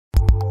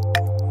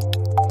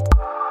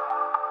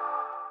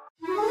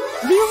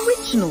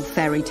conventional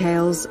fairy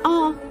tales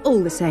are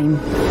all the same.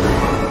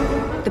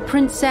 The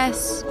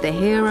princess, the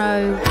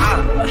hero.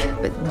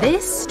 But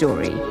this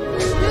story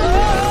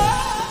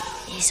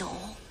is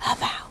all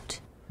about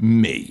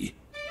me.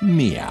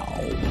 Meow.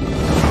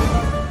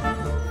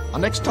 Our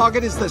next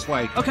target is this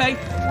way. Okay.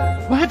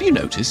 Well, have you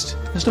noticed?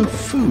 There's no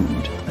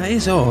food. That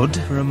is odd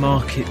for a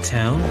market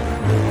town.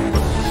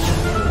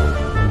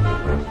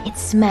 It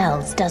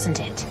smells, doesn't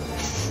it?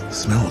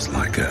 Smells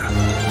like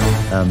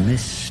a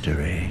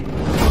mystery.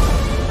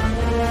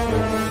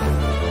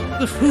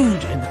 The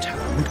food in the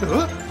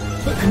town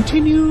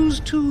continues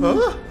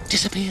to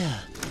Disappear.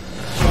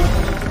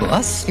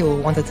 Boss, you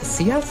wanted to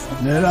see us?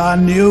 There are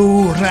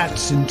new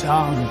rats in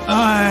town.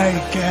 I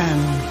can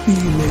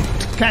feel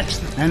it. Catch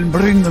them and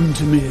bring them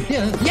to me.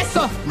 Yes,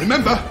 sir!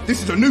 Remember,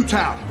 this is a new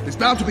town. There's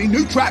bound to be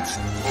new traps.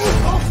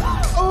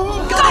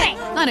 Got it!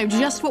 I know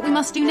just what we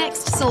must do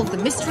next to solve the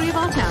mystery of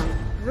our town.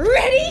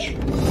 Ready?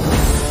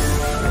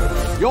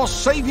 Your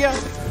savior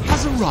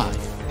has arrived.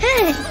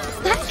 Hey,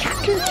 that cat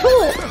can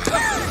talk!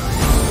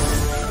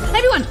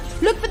 Everyone,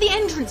 look for the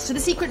entrance to the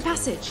secret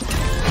passage.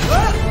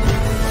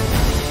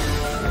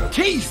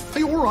 Keith, are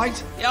you all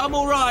right? Yeah, I'm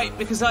all right,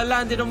 because I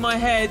landed on my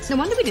head. No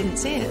wonder we didn't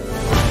see it.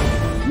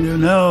 You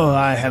know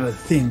I have a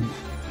thing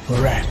for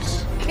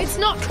rats. It's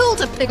not cool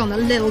to pick on the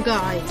little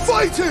guys.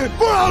 Fight it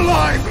for our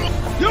life!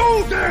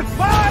 You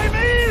defy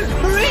me!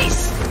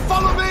 Maurice,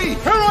 follow me!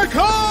 Here I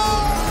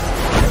come!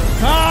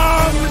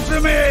 Come to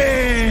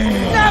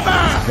me!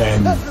 Never!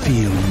 Then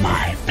feel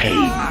my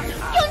pain.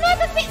 You'll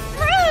never fit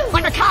through!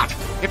 Like a cat!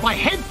 If my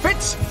head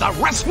fits, the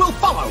rest will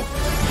follow!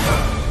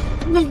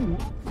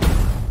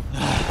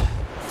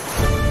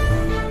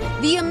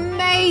 The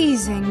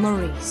amazing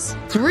Maurice.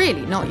 It's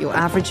really not your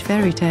average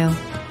fairy tale.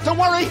 Don't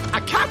worry,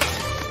 a cat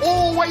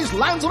always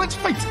lands on its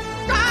feet!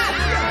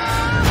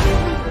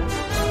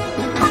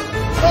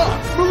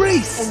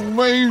 Maurice!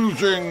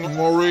 Amazing,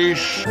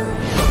 Maurice.